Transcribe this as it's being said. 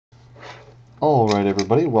Alright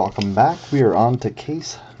everybody, welcome back. We are on to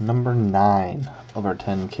case number 9 of our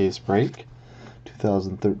 10 case break.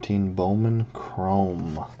 2013 Bowman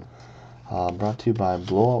Chrome. Brought to you by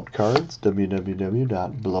Blowout Cards,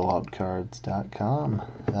 www.blowoutcards.com.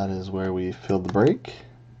 That is where we filled the break.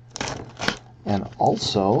 And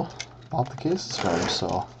also bought the cases from,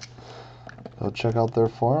 so go check out their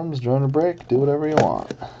forums, join a break, do whatever you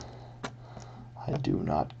want. I do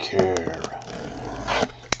not care.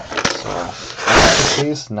 So,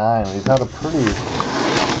 case 9. We've had a pretty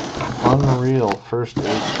unreal first 8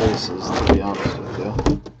 cases, to be honest with you.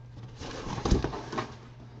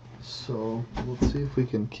 So, let's see if we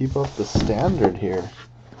can keep up the standard here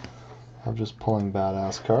of just pulling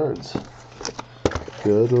badass cards.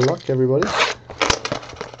 Good luck, everybody.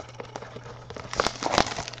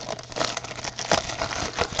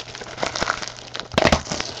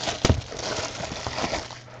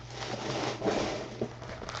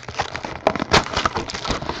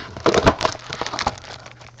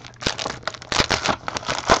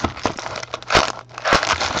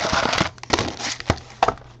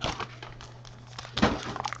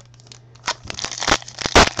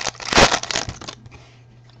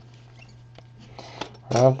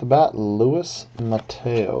 Right off the bat, Luis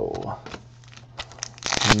Mateo.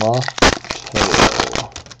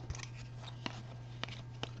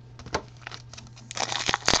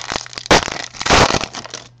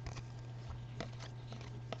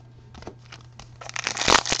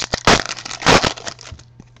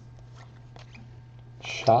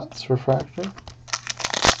 Shots refractor.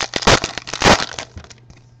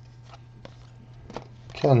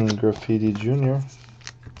 Ken Graffiti Jr.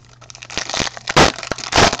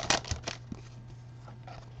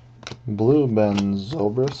 Blue Ben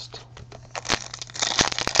Zobrist.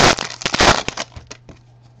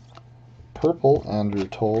 Purple Andrew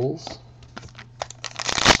Tolles.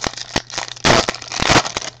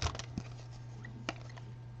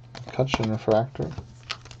 Cutchin refractor.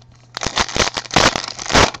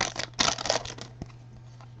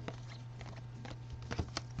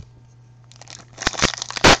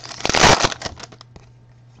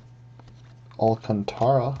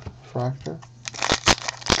 Alcantara refractor.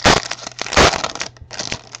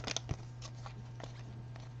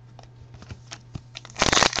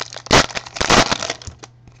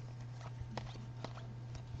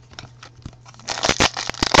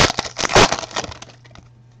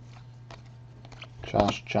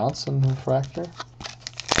 Josh Johnson refractor.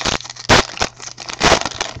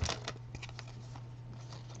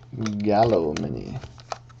 Gallo mini.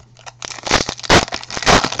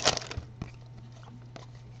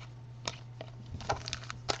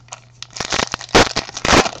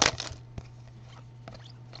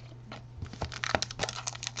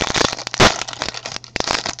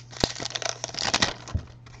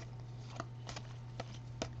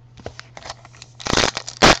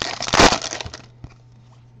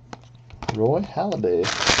 Roy Halladay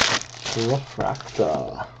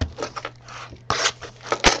refractor.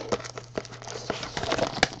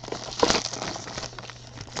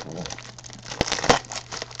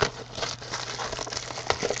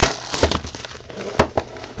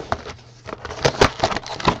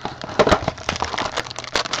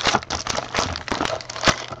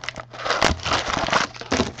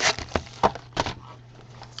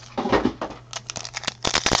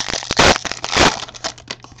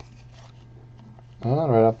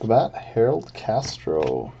 And right off the bat, Harold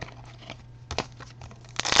Castro.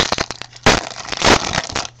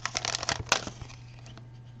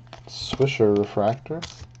 Swisher refractor.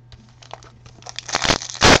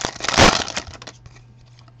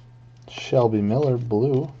 Shelby Miller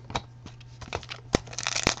blue.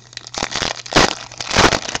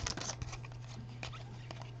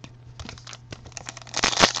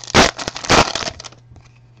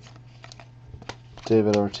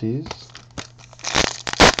 David Ortiz.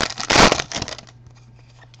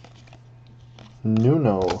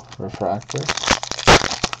 Nuno refractor.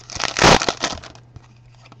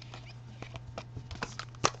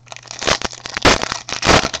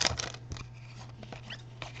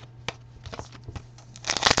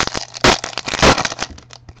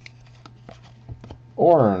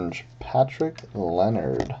 Orange Patrick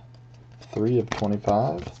Leonard, 3 of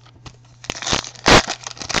 25.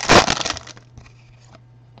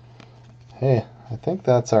 Hey, I think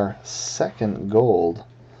that's our second gold.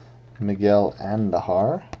 Miguel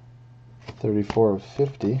Andahar, 34 of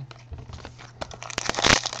 50.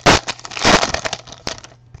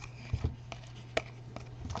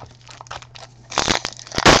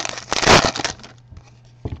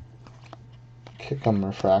 Kickham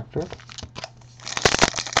refractor.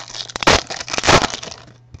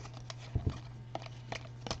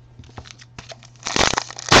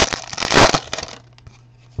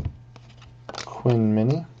 Quinn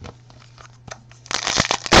Mini.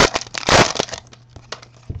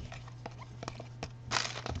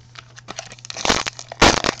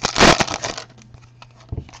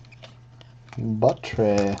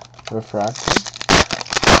 Buttrey refractor.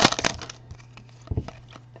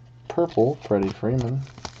 Purple Freddie Freeman.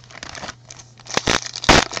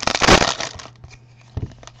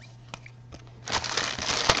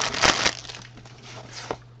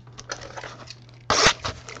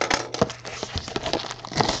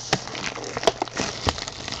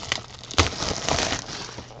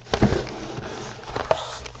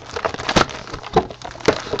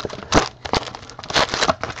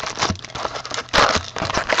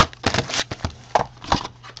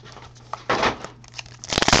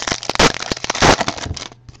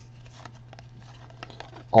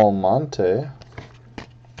 Almonte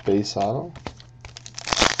base auto.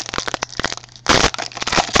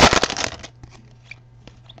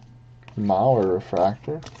 Mauer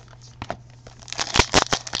refractor.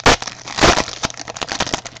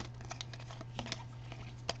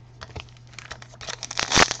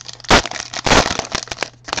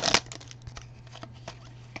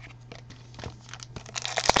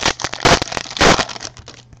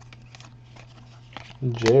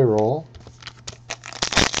 J-roll.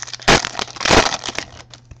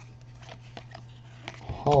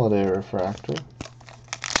 Holiday refractor.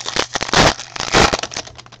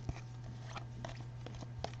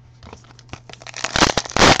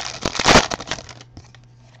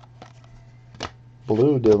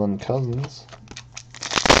 Blue Dylan Cousins.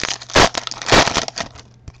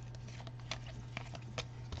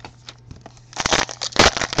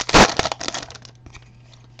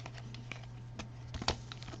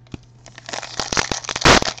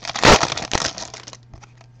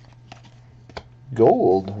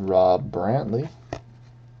 Gold Rob Brantley,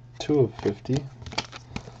 2/50.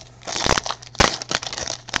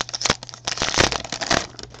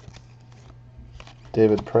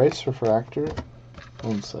 David Price refractor.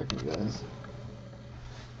 1 second, guys.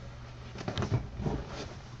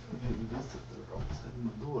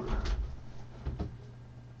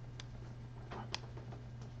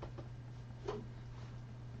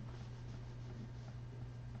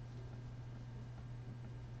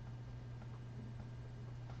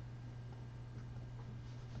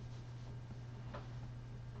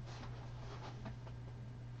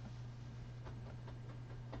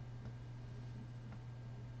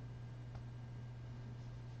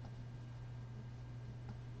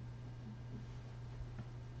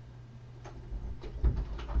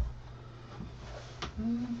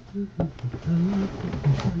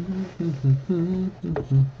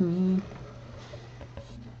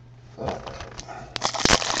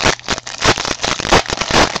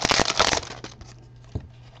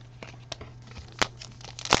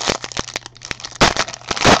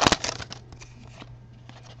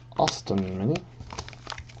 Austin Mini.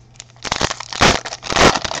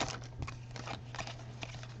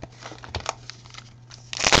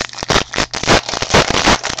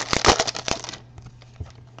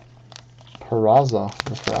 Peraza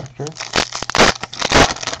refractor.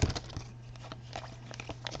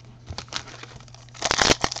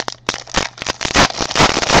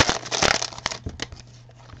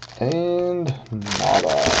 And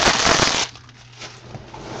nada.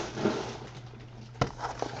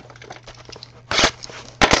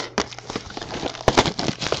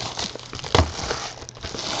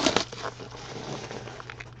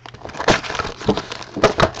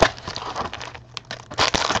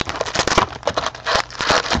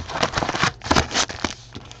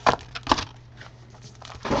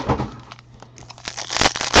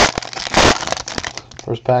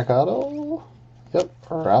 First pack auto, yep,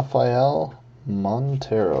 Rafael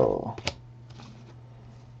Montero.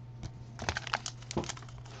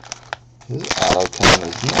 His auto count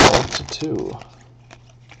is now up to 2.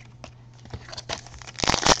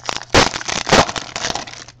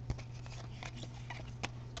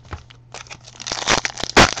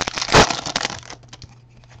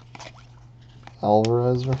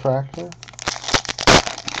 Alvarez refractor.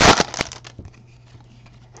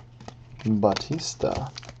 Batista.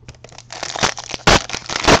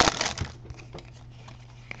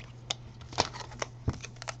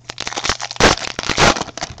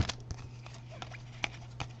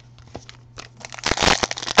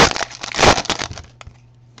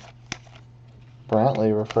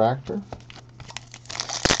 Brantley refractor.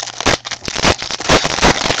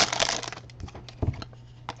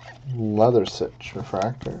 Leathersich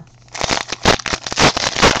refractor.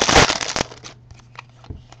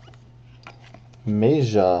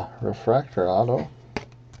 Meja refractor auto.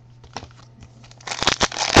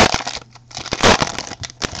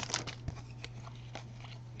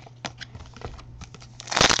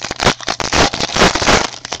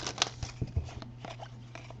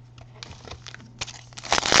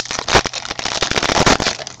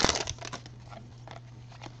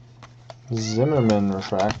 Zimmerman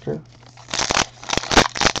refractor.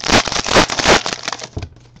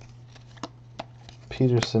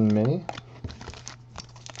 Peterson mini.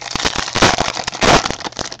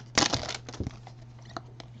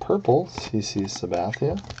 Purple CC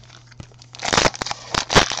Sabathia.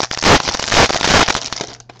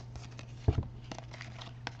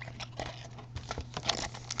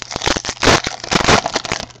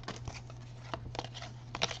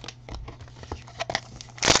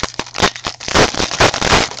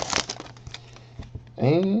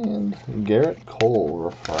 And Garrett Cole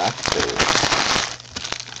refractor.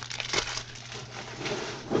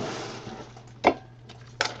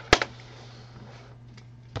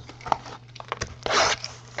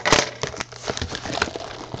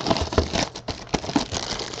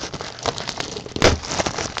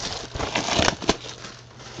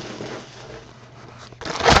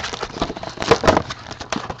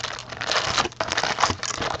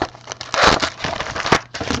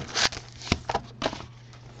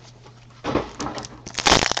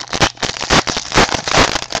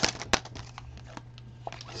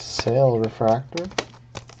 Sale refractor.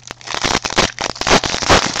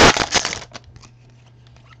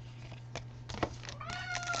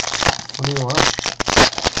 What do you want?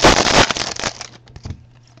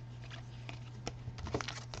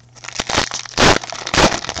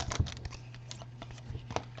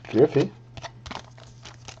 Griffey.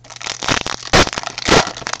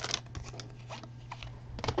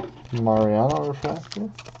 Mariano refractor.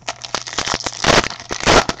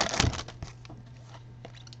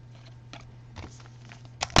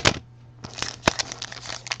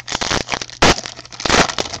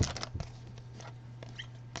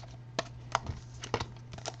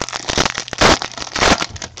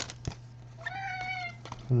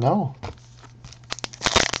 No.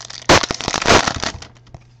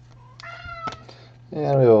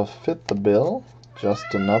 And we will fit the bill.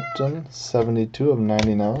 Justin Upton, 72 of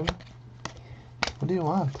 99. What do you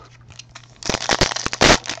want?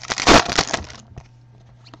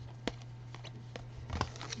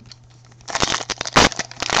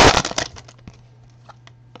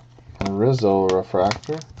 Rizzo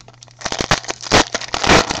refractor.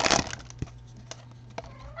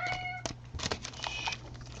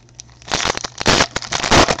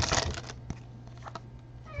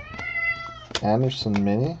 Anderson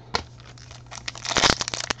mini.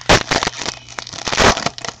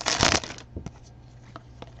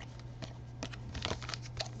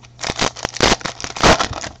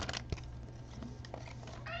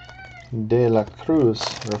 De La Cruz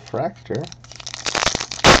refractor.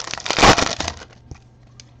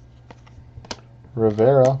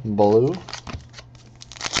 Rivera blue.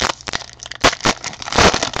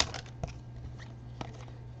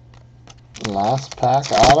 Last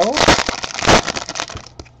pack auto.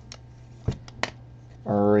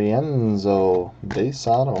 Rienzo base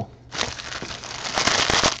auto.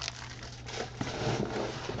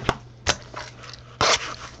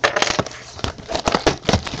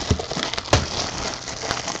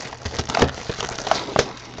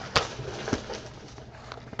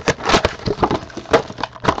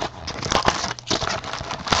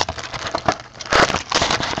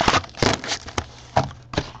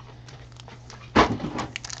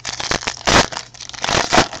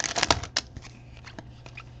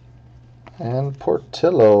 And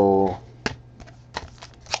Portillo.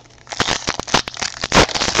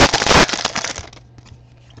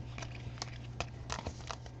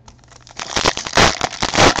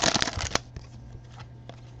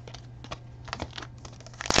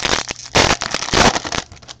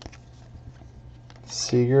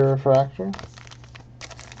 Seager refractor.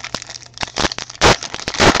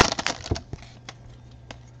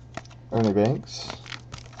 Ernie Banks.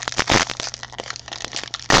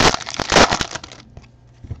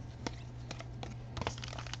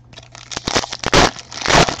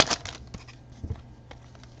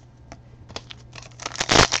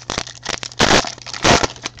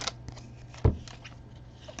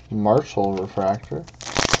 Marshall refractor.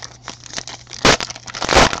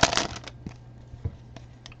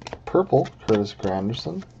 Purple, Curtis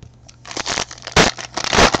Granderson.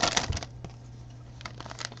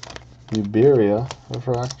 Uberia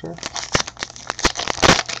refractor.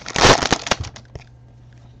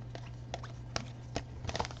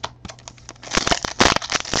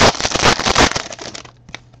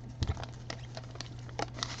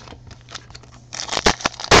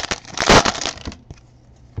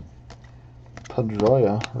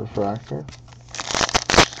 Pedroia refractor.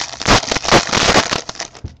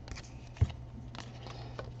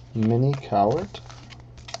 Mini Cowart.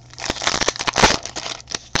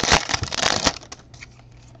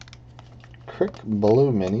 Crick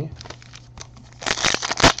Blue Mini.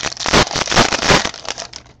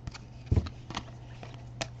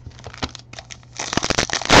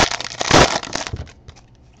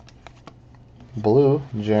 Blue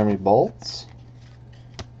Jeremy Bolts.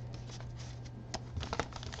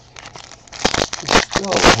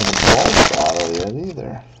 Still haven't Bolts auto yet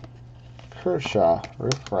either. Kershaw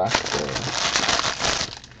Refractor.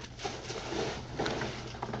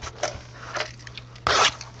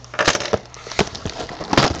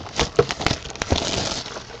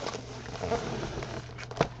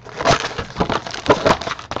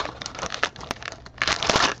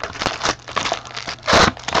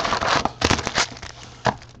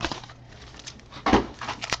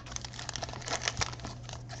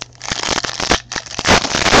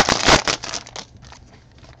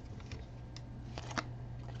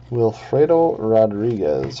 Wilfredo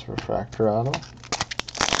Rodriguez Refractor Auto.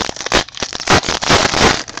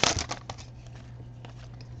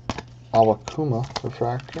 Awakuma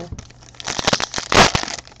Refractor.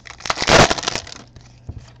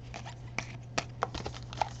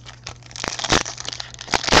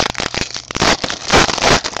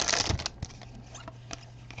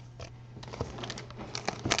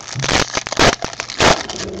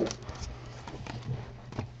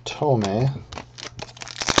 Tome.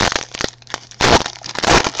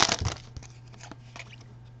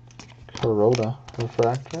 Kuroda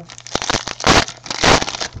Refractor.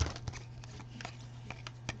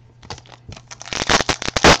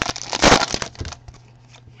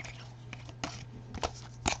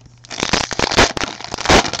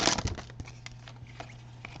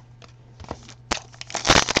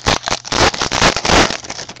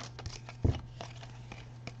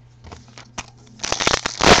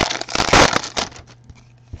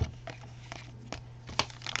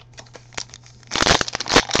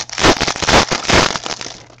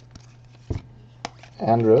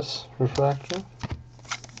 Andrus Refractor.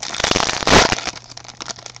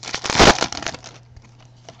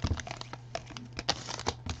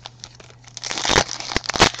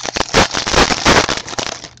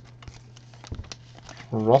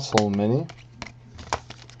 Russell Mini.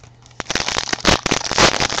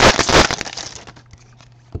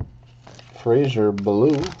 Frazier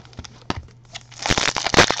Blue.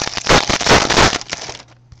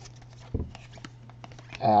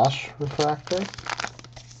 Ash Refractor.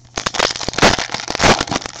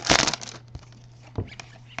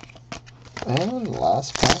 And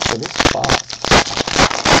last pack for this spot.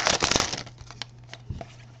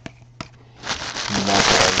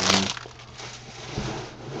 Nothing.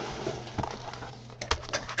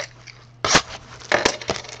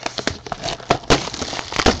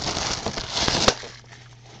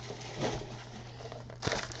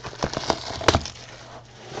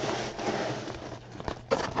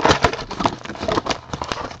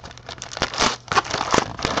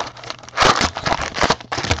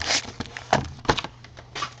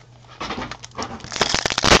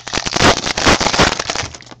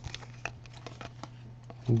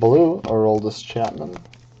 Blue, Aroldis Chapman.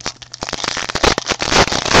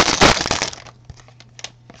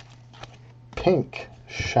 Pink,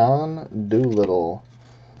 Sean Doolittle,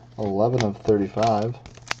 11 of 35.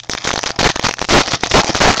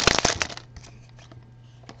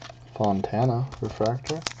 Fontana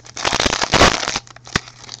Refractor.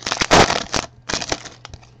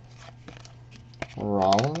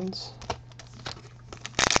 Rollins.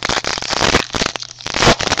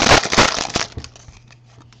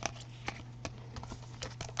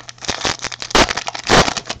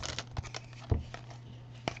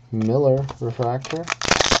 Miller Refractor.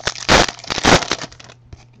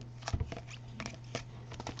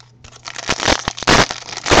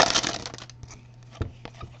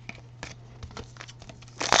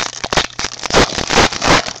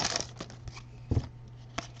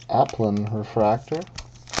 Applin Refractor.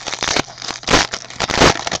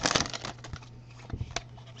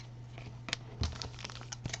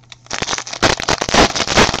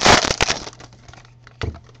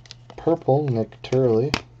 Purple Nick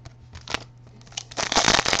Turley.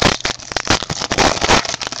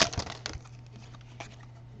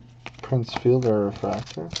 Prince Fielder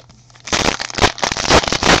Refractor.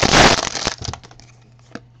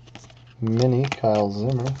 Mini Kyle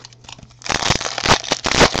Zimmer.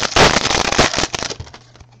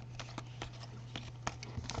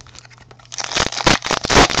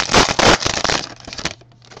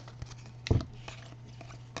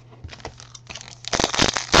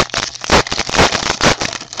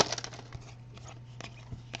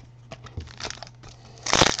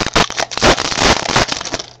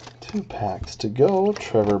 2 packs to go.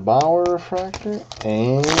 Trevor Bauer refractor,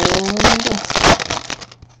 and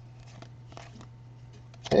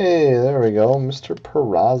hey, there we go, Mr.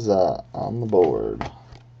 Peraza on the board.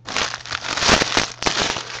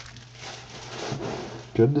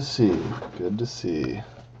 Good to see, good to see.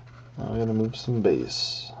 Now I'm gonna move some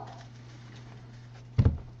base.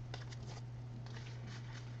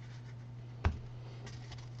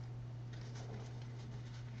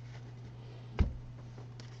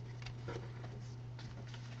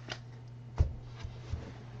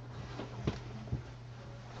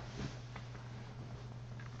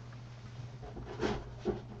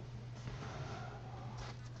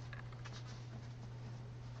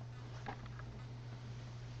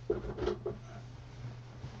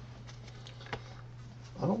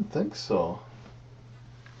 I don't think so.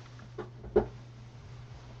 We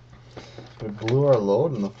blew our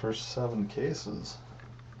load in the first 7 cases.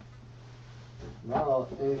 Now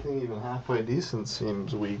anything even halfway decent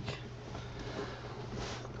seems weak.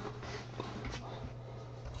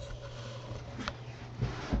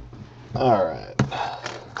 All right.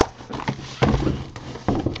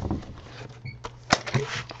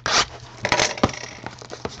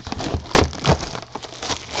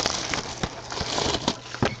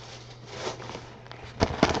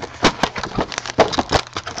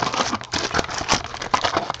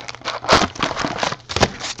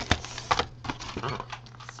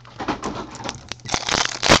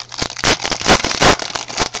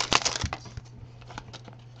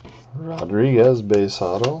 Rodriguez base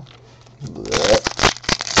auto.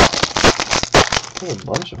 There's a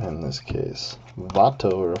bunch of him in this case.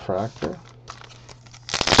 Vato refractor.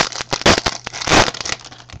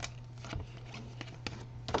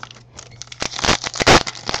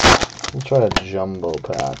 We'll try a jumbo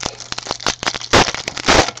pack.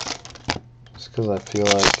 Just because I feel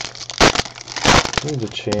like I need to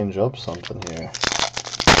change up something here.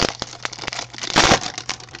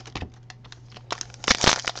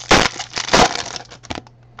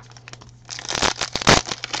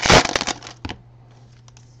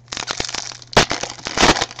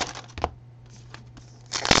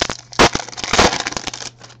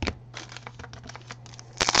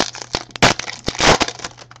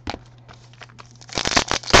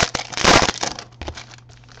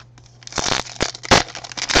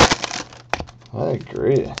 I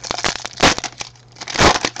agree.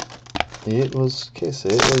 Case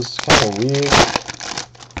 8 was kind of weak.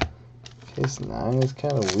 Case 9 is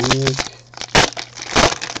kind of weak.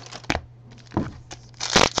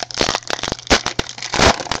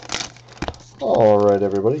 Alright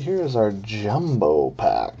everybody, here's our jumbo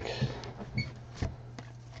pack.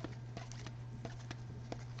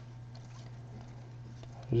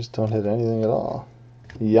 I just don't hit anything at all.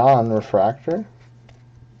 Jan refractor.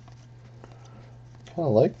 Kind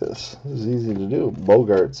of like this. This is easy to do.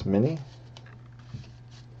 Bogarts mini.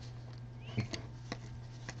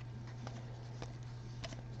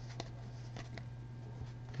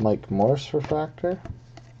 Mike Morse refractor.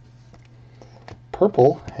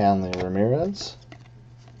 Purple Hanley Ramirez.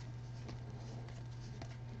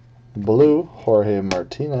 Blue Jorge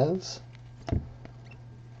Martinez.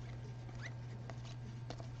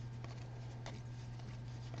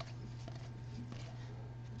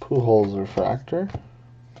 Pujols refractor.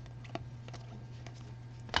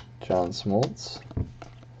 John Smoltz.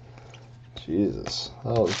 Jesus,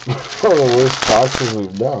 that was one of the worst boxes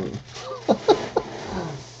we've done.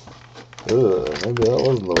 Ugh, maybe that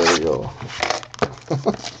wasn't the way to go.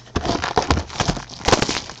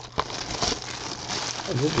 I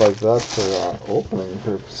did like that for opening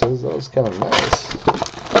purposes. That was kind of nice.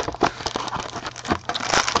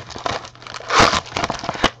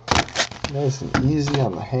 Nice and easy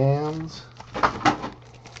on the hands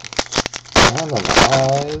and on the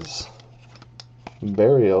eyes.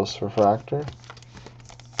 Barrios refractor.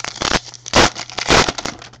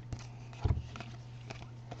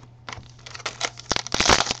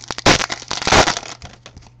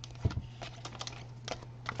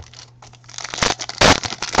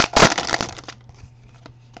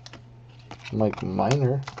 Mike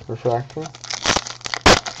Minor refractor.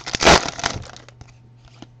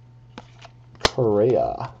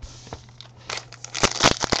 Correa.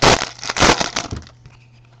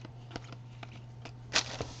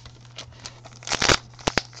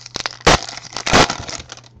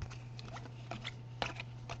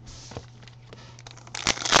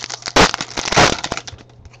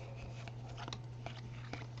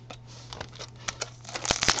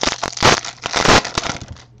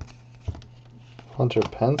 Hunter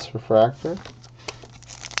Pence refractor.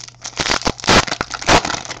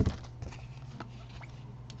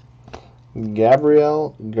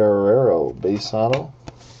 Gabriel Guerrero, base auto.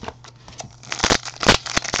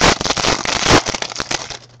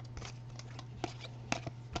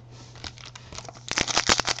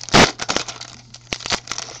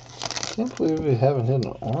 Can't believe we haven't hit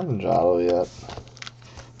an orange auto yet.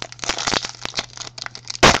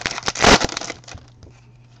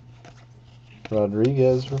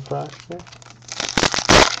 Rodriguez refractor.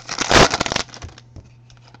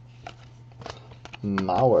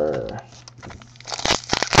 Mauer.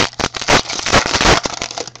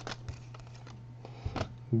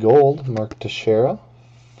 Gold, Mark Teixeira,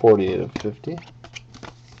 48 of 50.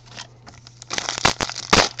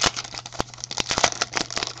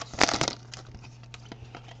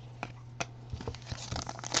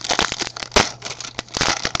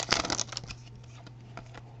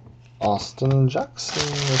 Austin Jackson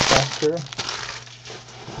refractor.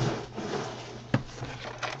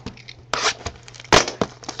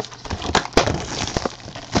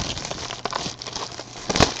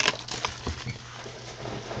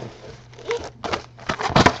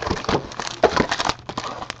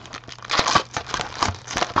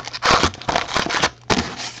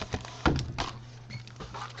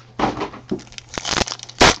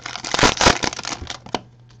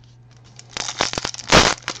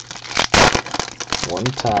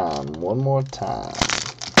 One more time.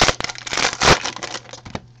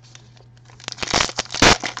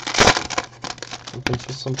 Looking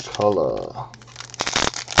for some color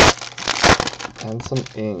and some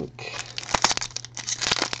ink.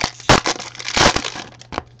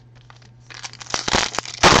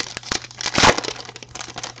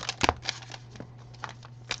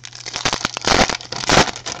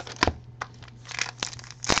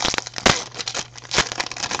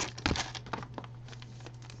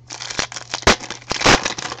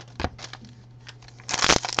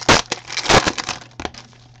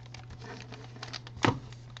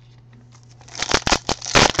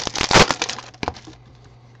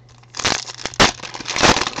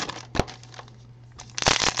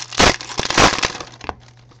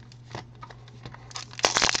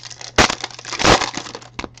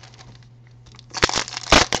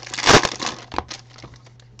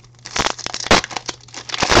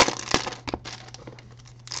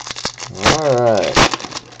 Alright.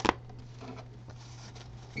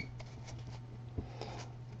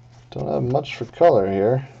 Don't have much for color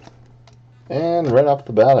here. And right off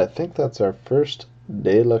the bat, I think that's our first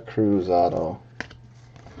De La Cruz auto.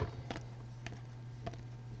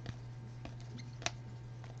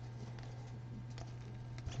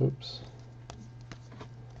 Oops.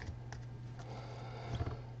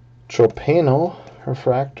 Tropano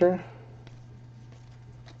refractor.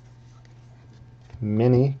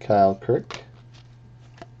 Mini Kyle Kirk.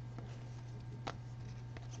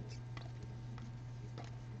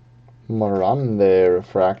 Morande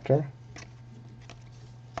refractor.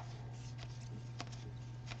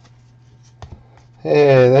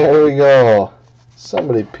 Hey, there we go.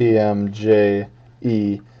 Somebody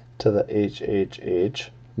PMJE to the HHH.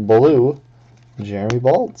 Blue, Jeremy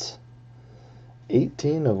Baltz.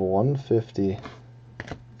 18 of 150.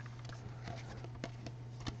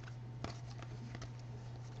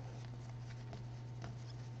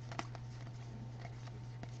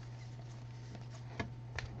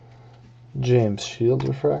 James Shields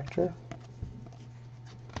refractor.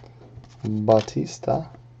 Batista.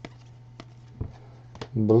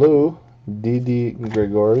 Blue, Didi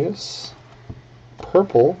Gregorius.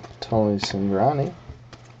 Purple, Tony Cingrani.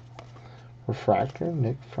 Refractor,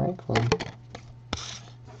 Nick Franklin.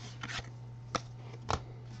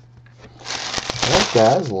 Alright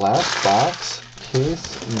guys, last box,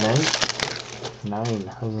 case 9. I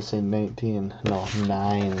was going to say 19. No,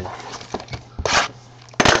 9.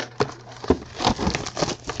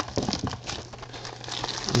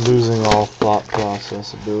 Losing all thought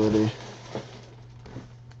process ability.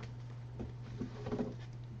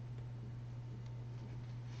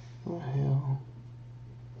 What the hell?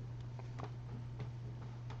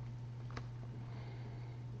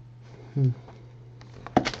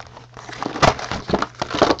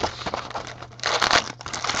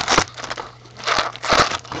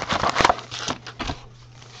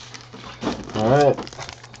 Alright.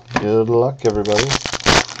 Good luck, everybody.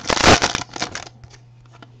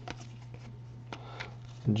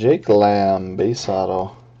 Jake Lamb, base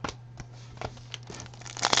auto.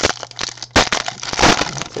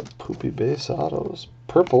 That's a poopy base autos.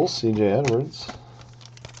 Purple, CJ Edwards.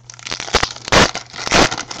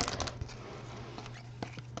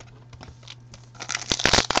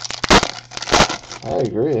 I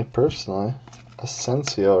agree, personally.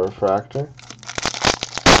 Asensio refractor.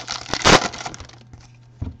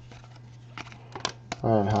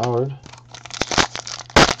 Ryan Howard.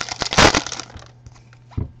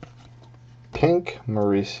 Pink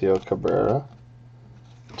Mauricio Cabrera.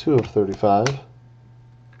 2 of 35.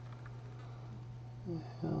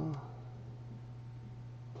 Yeah.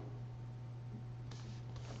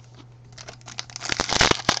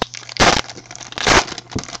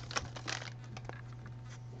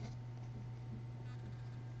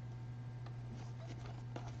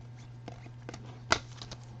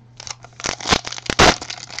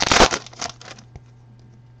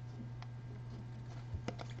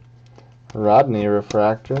 Rodney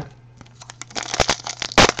refractor.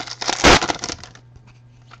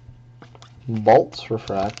 Bolts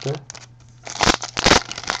refractor.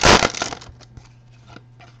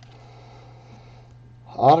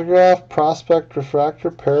 Autograph prospect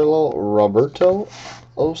refractor parallel Roberto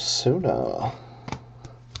Osuna.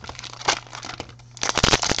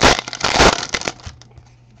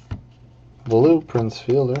 Blue Prince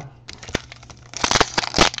Fielder.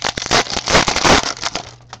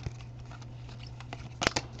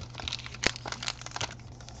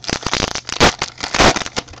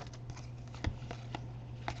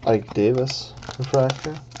 Ike Davis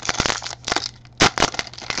refractor.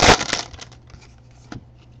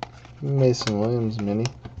 Mason Williams mini.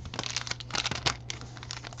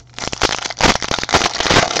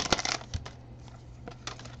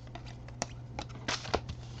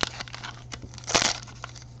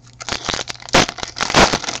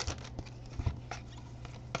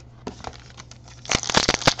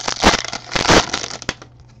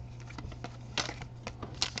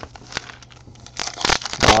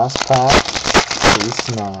 Last pack,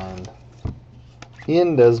 case 9.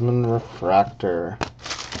 Ian Desmond refractor.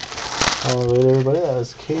 Alright, everybody, that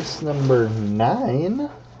is case number 9.